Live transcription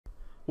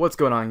What's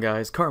going on,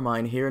 guys?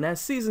 Carmine here, and as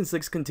Season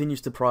 6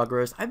 continues to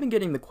progress, I've been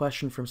getting the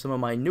question from some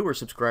of my newer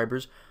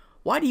subscribers,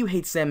 why do you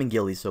hate Sam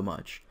Gilly so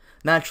much?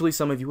 Naturally,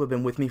 some of you who have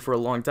been with me for a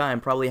long time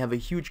probably have a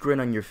huge grin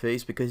on your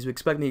face because you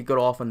expect me to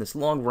go off on this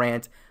long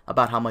rant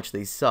about how much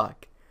they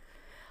suck.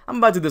 I'm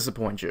about to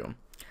disappoint you.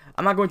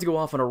 I'm not going to go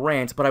off on a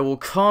rant, but I will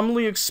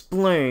calmly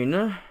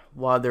explain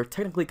why they're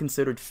technically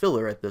considered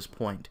filler at this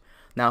point.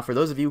 Now, for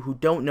those of you who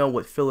don't know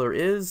what filler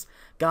is,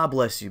 God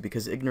bless you,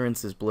 because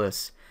ignorance is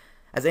bliss.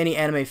 As any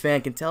anime fan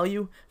can tell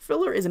you,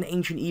 filler is an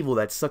ancient evil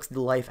that sucks the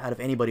life out of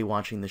anybody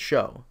watching the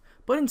show.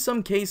 But in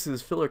some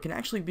cases, filler can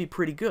actually be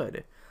pretty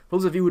good. For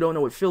those of you who don't know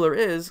what filler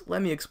is,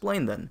 let me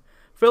explain then.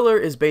 Filler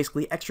is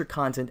basically extra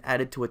content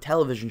added to a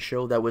television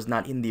show that was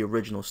not in the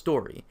original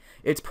story.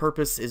 Its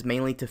purpose is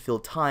mainly to fill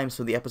time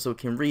so the episode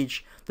can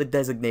reach the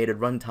designated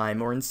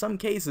runtime, or in some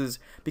cases,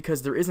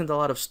 because there isn't a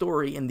lot of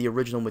story in the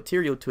original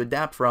material to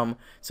adapt from,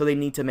 so they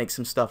need to make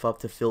some stuff up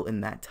to fill in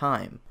that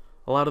time.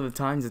 A lot of the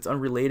times it's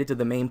unrelated to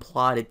the main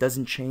plot, it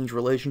doesn't change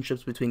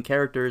relationships between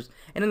characters,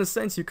 and in a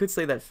sense you could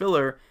say that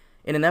filler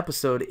in an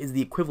episode is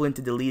the equivalent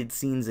to deleted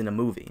scenes in a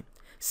movie.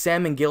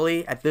 Sam and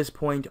Gilly at this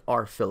point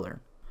are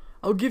filler.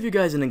 I'll give you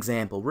guys an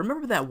example.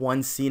 Remember that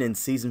one scene in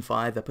Season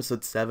 5,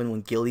 Episode 7,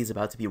 when Gilly's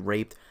about to be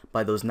raped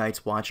by those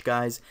Night's Watch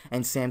guys,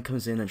 and Sam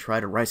comes in and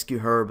tries to rescue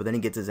her, but then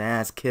he gets his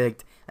ass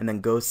kicked, and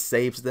then Ghost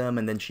saves them,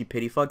 and then she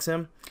pity fucks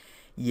him?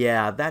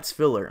 Yeah, that's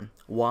filler.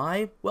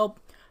 Why? Well,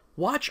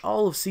 watch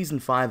all of Season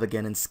 5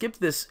 again and skip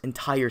this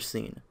entire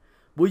scene.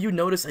 Will you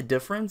notice a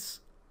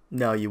difference?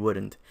 No, you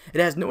wouldn't. It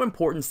has no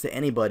importance to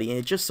anybody, and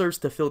it just serves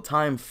to fill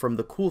time from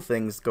the cool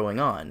things going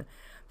on.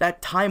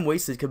 That time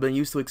wasted could have been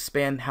used to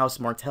expand House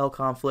Martell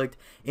conflict,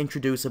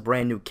 introduce a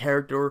brand new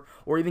character,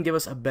 or even give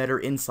us a better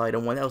insight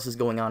on what else is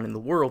going on in the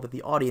world that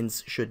the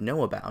audience should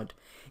know about.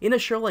 In a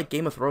show like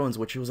Game of Thrones,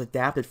 which was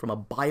adapted from a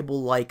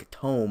Bible-like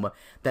tome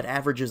that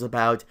averages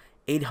about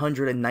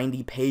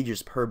 890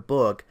 pages per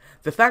book,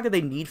 the fact that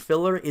they need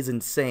filler is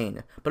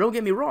insane. But don't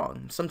get me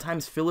wrong,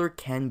 sometimes filler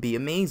can be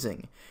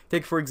amazing.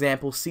 Take for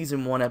example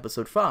Season 1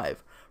 Episode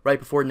 5. Right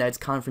before Ned's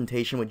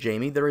confrontation with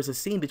Jaime, there is a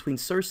scene between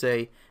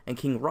Cersei and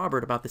King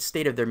Robert about the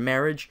state of their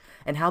marriage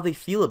and how they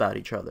feel about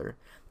each other.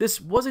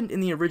 This wasn't in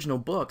the original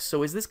book,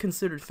 so is this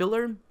considered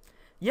filler?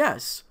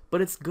 Yes,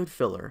 but it's good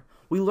filler.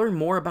 We learn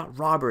more about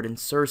Robert and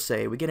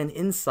Cersei, we get an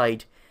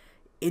insight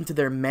into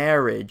their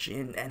marriage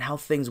and how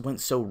things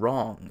went so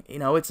wrong. You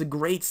know, it's a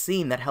great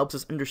scene that helps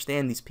us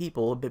understand these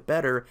people a bit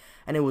better,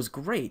 and it was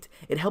great.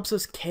 It helps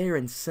us care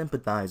and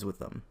sympathize with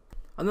them.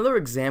 Another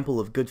example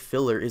of good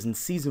filler is in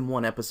Season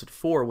 1 Episode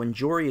 4 when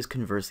Jory is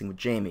conversing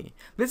with Jaime.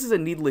 This is a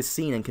needless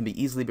scene and can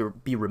be easily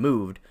be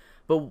removed,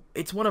 but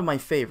it's one of my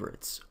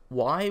favorites.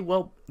 Why?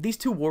 Well, these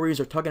two warriors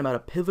are talking about a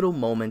pivotal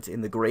moment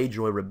in the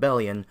Greyjoy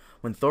Rebellion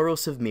when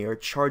Thoros of Myr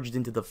charged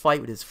into the fight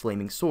with his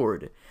flaming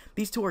sword.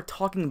 These two are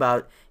talking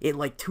about it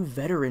like two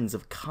veterans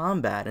of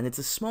combat, and it's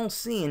a small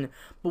scene,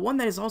 but one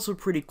that is also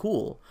pretty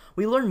cool.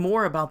 We learn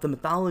more about the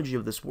mythology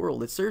of this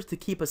world. It serves to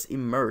keep us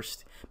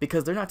immersed,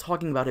 because they're not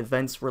talking about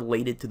events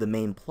related to the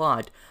main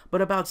plot,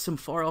 but about some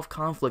far-off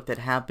conflict that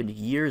happened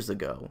years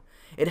ago.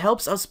 It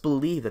helps us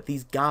believe that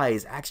these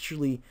guys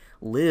actually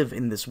live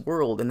in this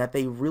world, and that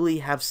they really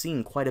have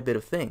seen quite a bit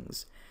of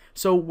things.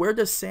 So where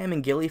does Sam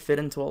and Gilly fit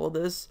into all of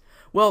this?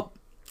 Well,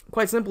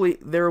 quite simply,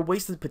 they're a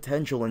wasted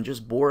potential and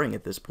just boring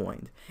at this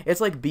point.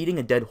 It's like beating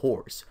a dead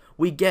horse.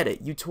 We get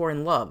it, you two are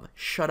in love,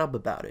 shut up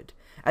about it.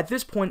 At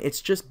this point,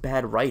 it's just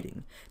bad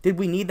writing. Did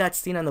we need that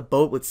scene on the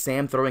boat with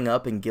Sam throwing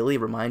up and Gilly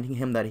reminding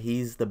him that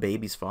he's the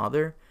baby's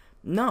father?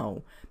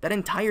 No, that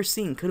entire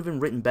scene could have been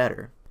written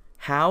better.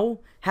 How?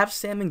 Have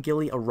Sam and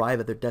Gilly arrive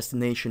at their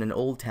destination in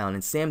Old Town,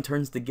 and Sam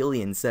turns to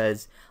Gilly and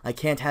says, "I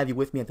can't have you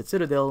with me at the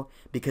Citadel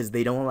because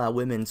they don't allow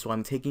women, so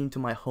I'm taking you to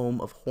my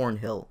home of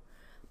Hornhill."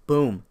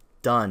 Boom.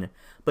 Done.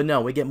 But no,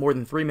 we get more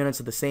than 3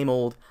 minutes of the same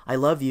old, "I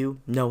love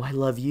you," "No, I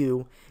love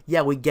you."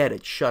 Yeah, we get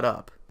it, shut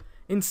up.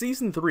 In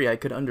Season 3, I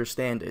could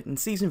understand it. In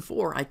Season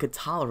 4, I could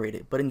tolerate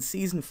it. But in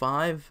Season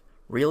 5?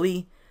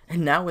 Really?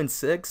 And now in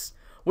 6?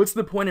 What's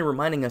the point in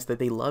reminding us that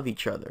they love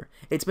each other?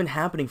 It's been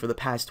happening for the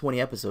past 20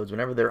 episodes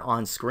whenever they're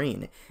on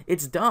screen.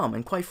 It's dumb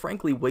and quite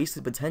frankly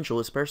wasted potential,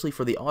 especially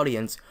for the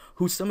audience,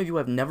 who some of you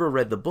have never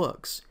read the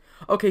books.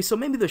 Okay, so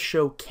maybe the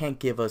show can't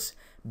give us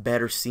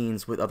better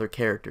scenes with other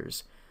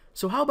characters.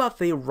 So how about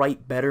they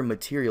write better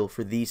material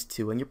for these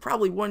two? And you're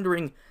probably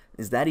wondering,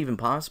 is that even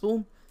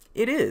possible?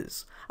 It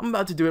is. I'm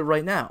about to do it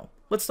right now.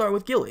 Let's start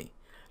with Gilly.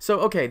 So,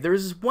 okay,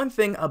 there's one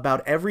thing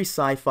about every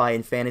sci-fi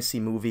and fantasy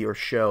movie or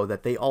show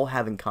that they all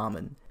have in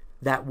common.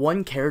 That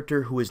one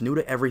character who is new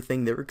to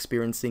everything they're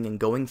experiencing and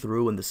going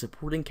through, and the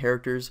supporting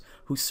characters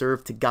who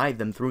serve to guide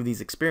them through these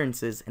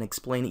experiences and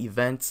explain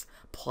events,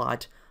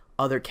 plot,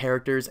 other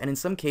characters, and in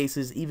some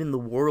cases, even the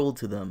world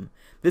to them.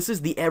 This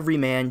is the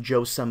everyman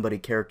Joe Somebody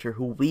character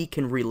who we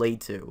can relate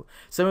to.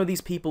 Some of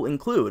these people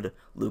include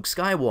Luke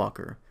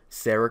Skywalker,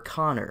 Sarah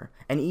Connor,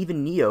 and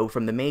even Neo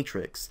from The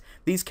Matrix.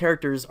 These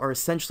characters are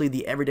essentially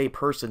the everyday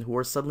person who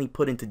are suddenly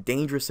put into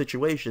dangerous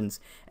situations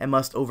and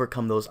must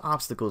overcome those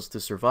obstacles to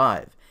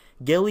survive.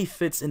 Gilly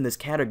fits in this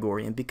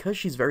category, and because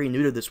she's very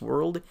new to this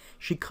world,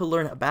 she could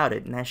learn about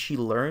it, and as she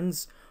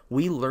learns,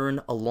 we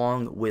learn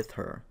along with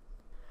her.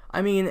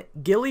 I mean,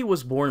 Gilly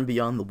was born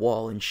beyond the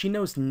wall, and she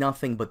knows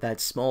nothing but that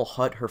small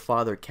hut her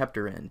father kept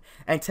her in,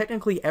 and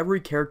technically every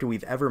character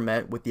we've ever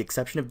met, with the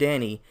exception of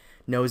Dany,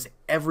 knows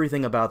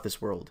everything about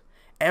this world.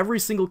 Every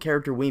single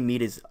character we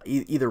meet is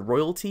either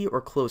royalty or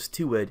close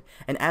to it,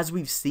 and as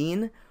we've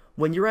seen,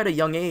 when you're at a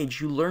young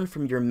age, you learn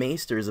from your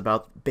maesters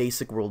about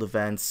basic world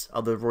events,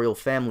 other royal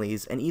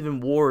families, and even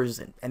wars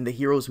and the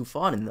heroes who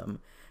fought in them.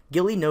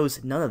 Gilly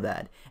knows none of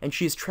that, and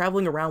she is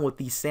traveling around with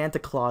the Santa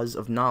Claus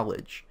of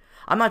knowledge.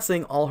 I'm not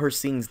saying all her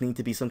scenes need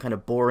to be some kind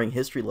of boring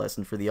history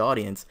lesson for the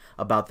audience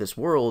about this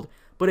world,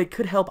 but it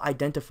could help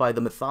identify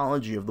the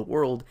mythology of the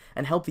world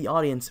and help the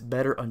audience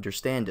better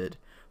understand it.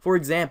 For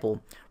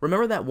example,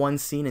 remember that one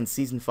scene in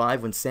Season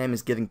 5 when Sam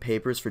is giving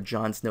papers for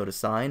Jon Snow to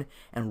sign,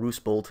 and Roose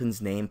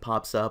Bolton's name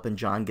pops up and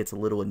Jon gets a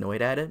little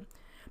annoyed at it?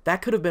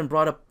 That could have been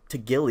brought up to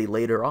Gilly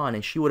later on,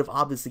 and she would have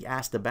obviously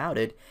asked about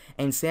it,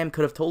 and Sam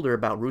could have told her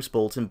about Roose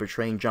Bolton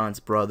betraying Jon's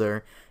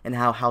brother, and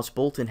how House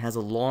Bolton has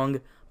a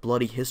long,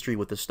 bloody history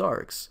with the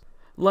Starks.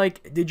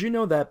 Like, did you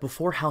know that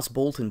before House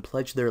Bolton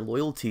pledged their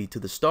loyalty to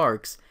the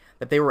Starks,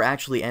 that they were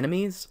actually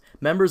enemies?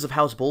 Members of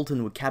House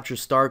Bolton would capture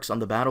Starks on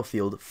the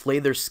battlefield, flay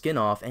their skin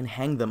off, and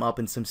hang them up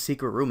in some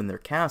secret room in their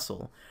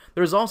castle.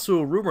 There's also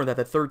a rumor that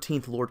the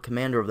 13th Lord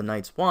Commander of the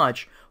Night's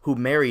Watch, who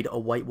married a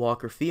White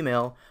Walker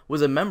female,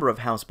 was a member of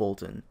House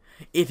Bolton.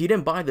 If you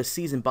didn't buy the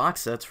season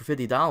box sets for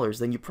 $50,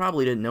 then you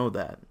probably didn't know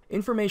that.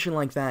 Information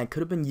like that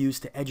could have been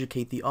used to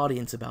educate the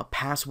audience about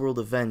past world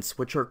events,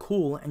 which are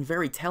cool and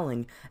very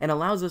telling, and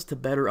allows us to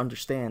better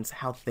understand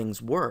how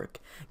things work.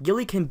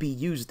 Gilly can be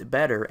used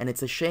better, and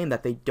it's a shame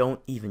that they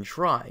don't even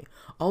try.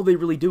 All they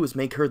really do is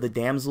make her the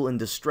damsel in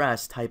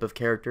distress type of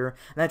character,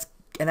 and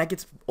that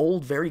gets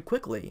old very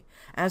quickly.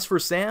 As for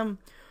Sam,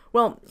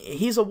 well,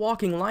 he's a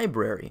walking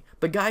library.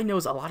 The guy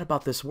knows a lot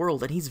about this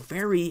world, and he's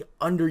very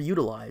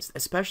underutilized,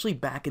 especially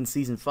back in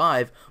Season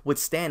 5 with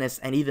Stannis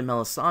and even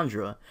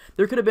Melisandre.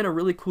 There could have been a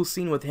really cool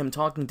scene with him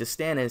talking to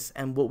Stannis,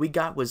 and what we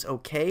got was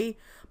okay,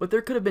 but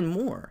there could have been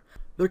more.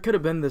 There could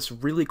have been this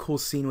really cool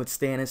scene with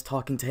Stannis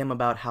talking to him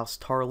about how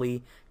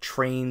Tarly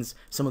trains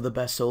some of the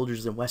best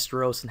soldiers in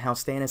Westeros and how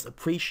Stannis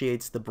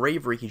appreciates the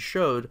bravery he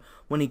showed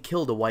when he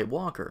killed a White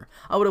Walker.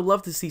 I would have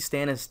loved to see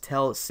Stannis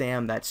tell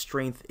Sam that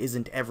strength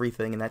isn't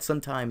everything and that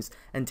sometimes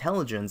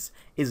intelligence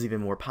is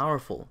even more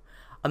powerful.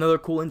 Another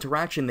cool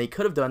interaction they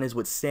could have done is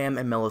with Sam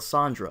and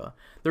Melisandre.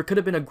 There could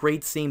have been a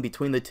great scene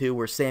between the two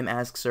where Sam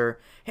asks her,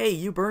 "Hey,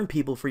 you burn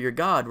people for your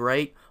god,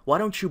 right? Why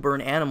don't you burn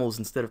animals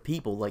instead of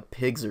people, like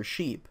pigs or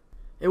sheep?"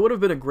 It would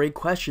have been a great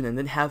question, and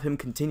then have him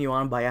continue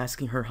on by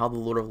asking her how the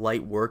Lord of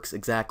Light works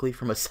exactly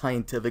from a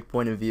scientific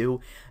point of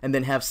view, and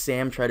then have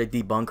Sam try to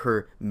debunk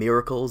her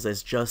miracles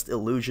as just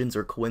illusions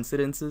or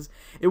coincidences.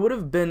 It would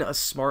have been a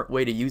smart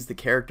way to use the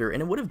character, and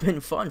it would have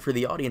been fun for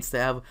the audience to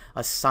have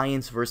a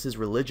science versus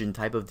religion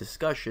type of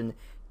discussion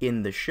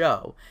in the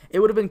show.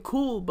 It would have been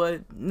cool,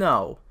 but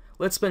no.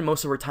 Let's spend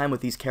most of our time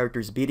with these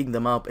characters beating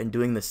them up and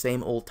doing the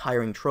same old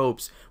tiring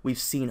tropes we've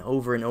seen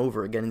over and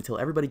over again until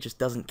everybody just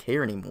doesn't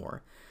care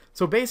anymore.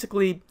 So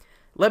basically,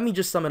 let me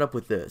just sum it up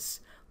with this.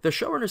 The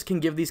showrunners can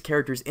give these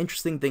characters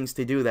interesting things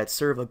to do that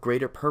serve a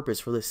greater purpose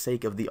for the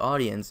sake of the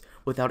audience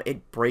without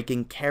it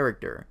breaking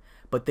character.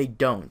 But they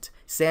don't.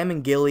 Sam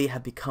and Gilly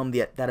have become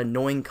that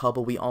annoying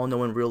couple we all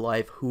know in real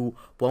life who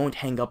won't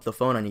hang up the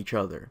phone on each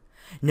other.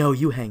 No,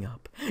 you hang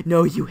up.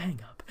 No, you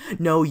hang up.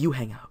 No, you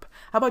hang up.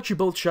 How about you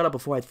both shut up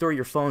before I throw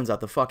your phones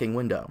out the fucking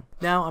window?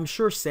 Now, I'm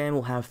sure Sam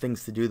will have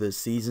things to do this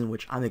season,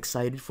 which I'm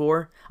excited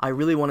for. I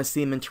really want to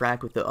see him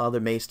interact with the other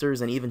maesters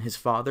and even his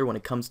father when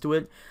it comes to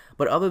it.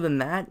 But other than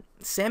that,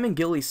 Sam and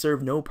Gilly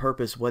serve no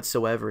purpose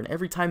whatsoever, and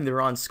every time they're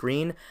on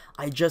screen,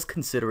 I just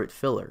consider it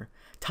filler.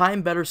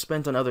 Time better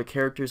spent on other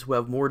characters who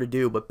have more to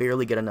do but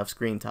barely get enough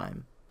screen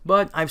time.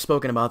 But I've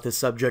spoken about this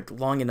subject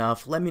long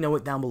enough. Let me know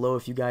it down below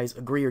if you guys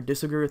agree or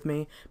disagree with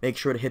me. Make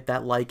sure to hit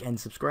that like and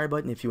subscribe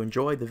button if you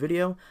enjoyed the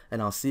video, and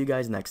I'll see you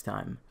guys next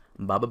time.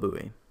 Baba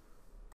Booey.